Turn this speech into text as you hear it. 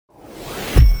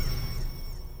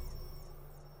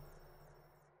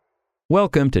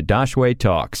Welcome to Daxue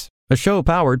Talks, a show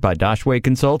powered by Daxue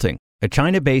Consulting, a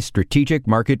China-based strategic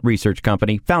market research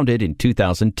company founded in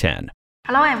 2010.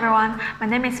 Hello everyone, my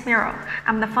name is Miro.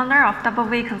 I'm the founder of Double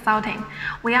V Consulting.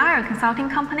 We are a consulting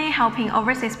company helping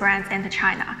overseas brands enter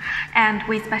China, and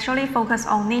we especially focus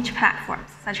on niche platforms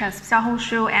such as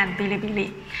Xiaohongshu and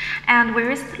Bilibili. And we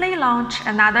recently launched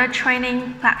another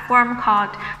training platform called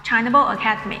Chinable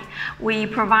Academy. We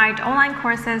provide online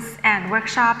courses and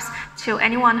workshops to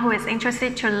anyone who is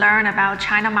interested to learn about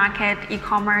China market,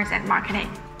 e-commerce, and marketing.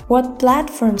 What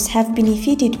platforms have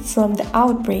benefited from the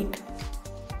outbreak?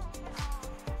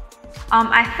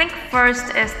 I think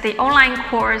first is the online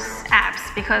course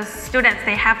apps, because students,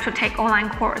 they have to take online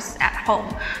course at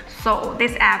home. So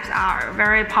these apps are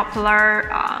very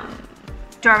popular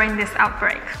during this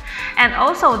outbreak. And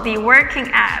also the working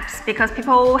apps, because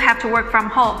people have to work from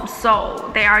home. So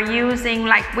they are using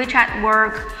like WeChat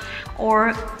Work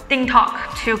or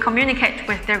DingTalk to communicate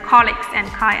with their colleagues and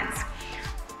clients.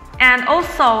 And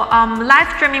also live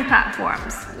streaming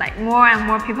platforms, like more and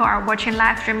more people are watching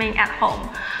live streaming at home.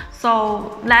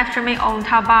 So live streaming on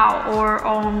Taobao or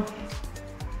on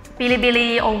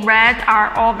Bilibili or Red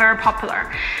are all very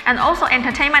popular. And also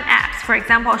entertainment apps, for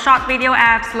example, short video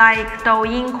apps like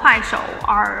Douyin, Kuaishou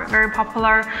are very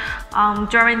popular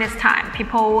during this time.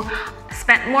 People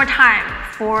spend more time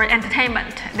for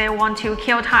entertainment. They want to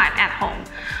kill time at home.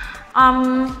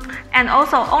 And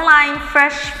also online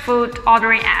fresh food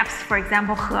ordering apps, for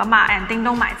example, Hema and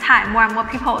Dingdong Maicai. More and more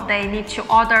people, they need to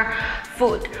order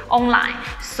food online.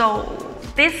 So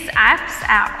these apps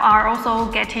are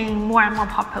also getting more and more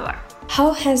popular.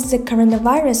 How has the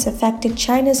coronavirus affected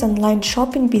China's online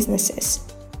shopping businesses?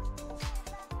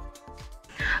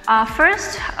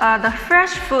 First, the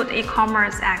fresh food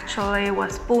e-commerce actually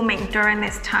was booming during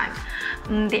this time.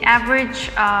 The average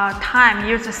time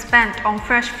users spent on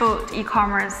fresh food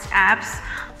e-commerce apps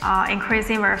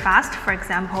increasing very fast. For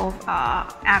example,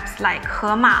 apps like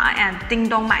Hema and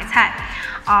Dingdong Maicai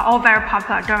are all very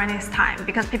popular during this time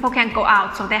because people can't go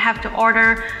out, so they have to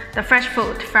order the fresh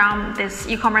food from these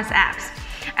e-commerce apps.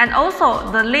 And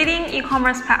also the leading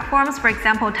e-commerce platforms, for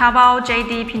example, Taobao,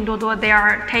 JD, Pinduoduo, they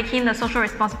are taking the social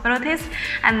responsibilities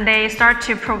and they start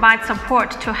to provide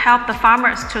support to help the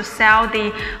farmers to sell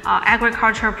the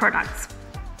agricultural products.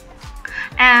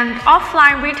 And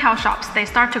offline retail shops, they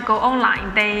start to go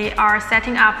online. They are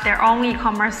setting up their own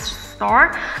e-commerce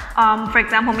store, for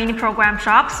example, mini program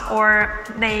shops, or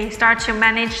they start to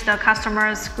manage the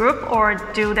customers group or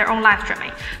do their own live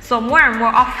streaming. So more and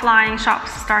more offline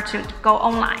shops start to go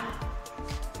online.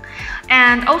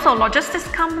 And also logistics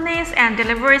companies and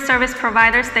delivery service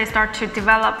providers, they start to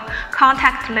develop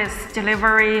contactless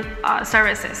delivery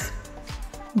services.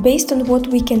 Based on what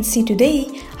we can see today,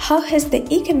 how has the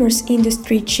e-commerce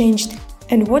industry changed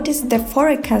and what is the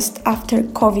forecast after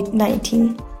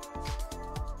COVID-19?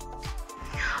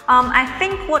 I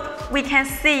think what we can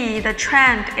see, the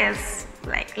trend is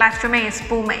like live streaming is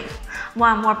booming. More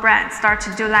and more brands start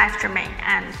to do live streaming,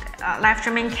 and live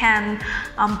streaming can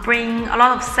bring a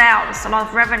lot of sales, a lot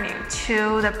of revenue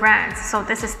to the brands. So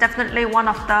this is definitely one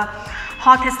of the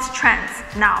hottest trends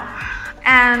now.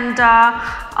 And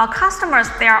customers,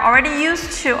 they are already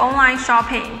used to online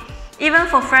shopping. Even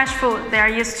for fresh food, they are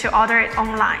used to order it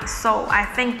online. So I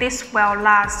think this will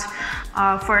last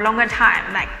for a longer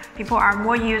time. Like people are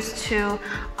more used to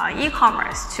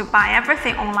e-commerce, to buy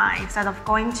everything online instead of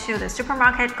going to the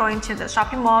supermarket, going to the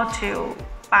shopping mall to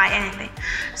buy anything.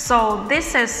 So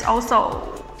this is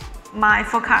also my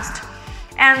forecast.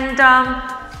 And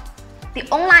the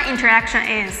online interaction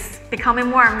is becoming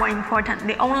more and more important.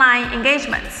 The online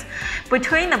engagements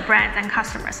between the brands and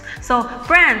customers. So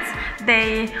brands,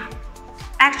 they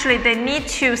need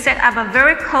to set up a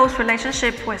very close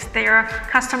relationship with their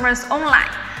customers online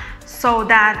so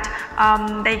that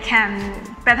they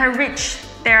can better reach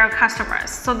their customers.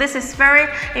 So this is very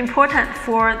important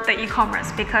for the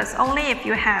e-commerce, because only if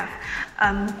you have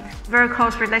very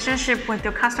close relationship with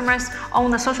your customers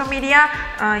on the social media,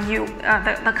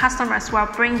 the customers will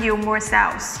bring you more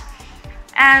sales.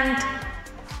 And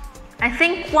I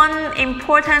think one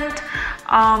important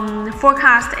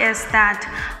forecast is that,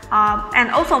 and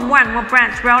also more and more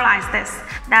brands realize this,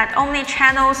 that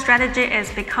omni-channel strategy is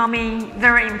becoming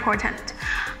very important.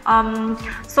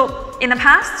 So in the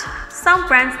past, some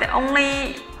brands, they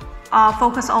only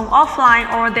focus on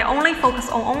offline, or they only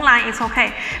focus on online, it's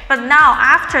okay. But now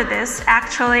after this,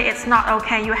 actually it's not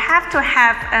okay. You have to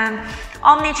have an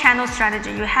omni-channel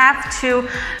strategy. You have to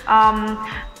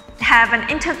have an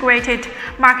integrated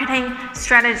marketing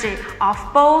strategy of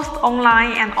both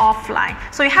online and offline.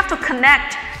 So you have to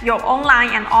connect your online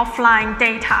and offline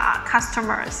data,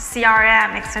 customers,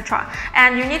 CRM, etc.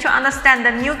 And you need to understand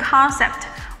the new concept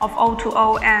of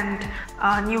O2O and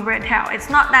new retail. It's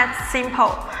not that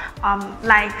simple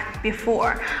like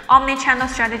before. Omnichannel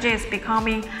strategy is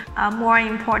becoming more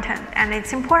important, and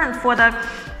it's important for the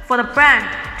brand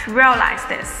to realize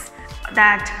this,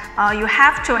 that you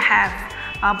have to have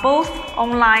both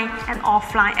online and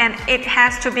offline, and it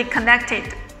has to be connected.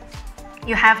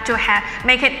 You have to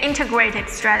make it integrated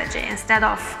strategy instead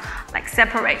of like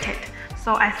separated.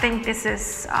 So I think this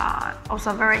is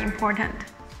also very important.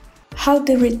 How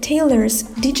the retailers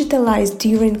digitalized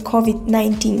during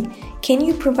COVID-19? Can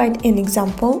you provide an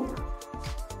example?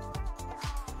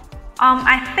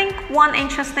 I think one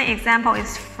interesting example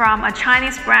is from a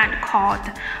Chinese brand called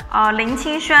Ling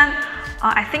Qingxuan.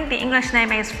 I think the English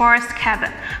name is Forest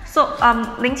Cabin. So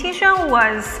Ling Qingxuan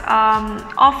was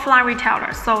offline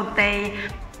retailer. So they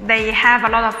have a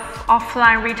lot of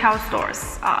offline retail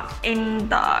stores in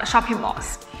the shopping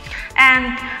malls.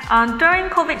 And during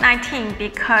COVID-19,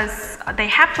 because they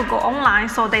have to go online,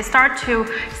 so they start to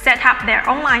set up their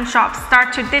online shops,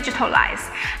 start to digitalize,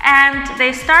 and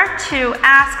they start to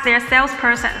ask their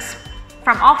salespersons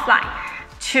from offline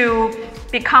to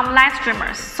become live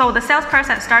streamers. So the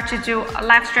salesperson start to do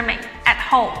live streaming at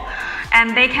home,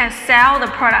 and they can sell the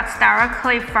products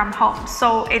directly from home.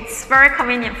 So it's very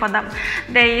convenient for them.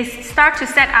 They start to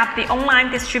set up the online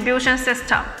distribution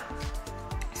system.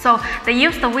 So they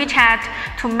use the WeChat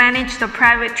to manage the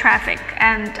private traffic,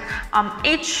 and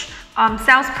each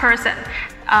salesperson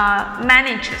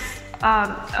manages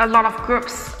a lot of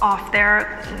groups of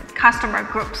their customer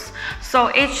groups.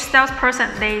 So each salesperson,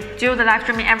 they do the live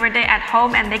streaming every day at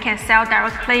home, and they can sell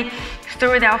directly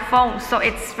through their phone. So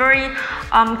it's very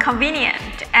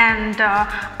convenient, and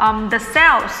the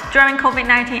sales during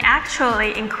COVID-19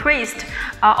 actually increased,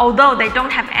 although they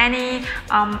don't have any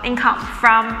income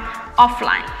from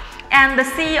offline. And the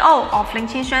CEO of Ling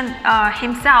Qingxuan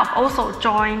himself also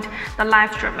joined the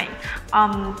live streaming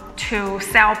to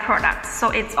sell products. So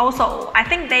it's also, I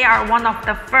think they are one of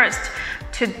the first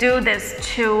to do this,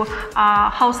 to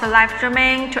host the live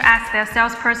streaming, to ask their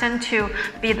salesperson to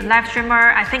be the live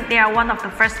streamer. I think they are one of the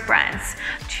first brands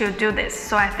to do this.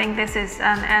 So I think this is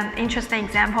an interesting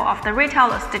example of the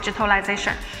retailer's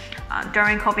digitalization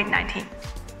during COVID-19.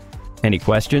 Any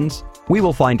questions? We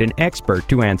will find an expert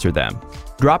to answer them.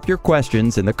 Drop your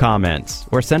questions in the comments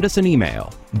or send us an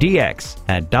email,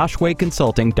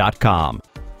 dx@dashwayconsulting.com.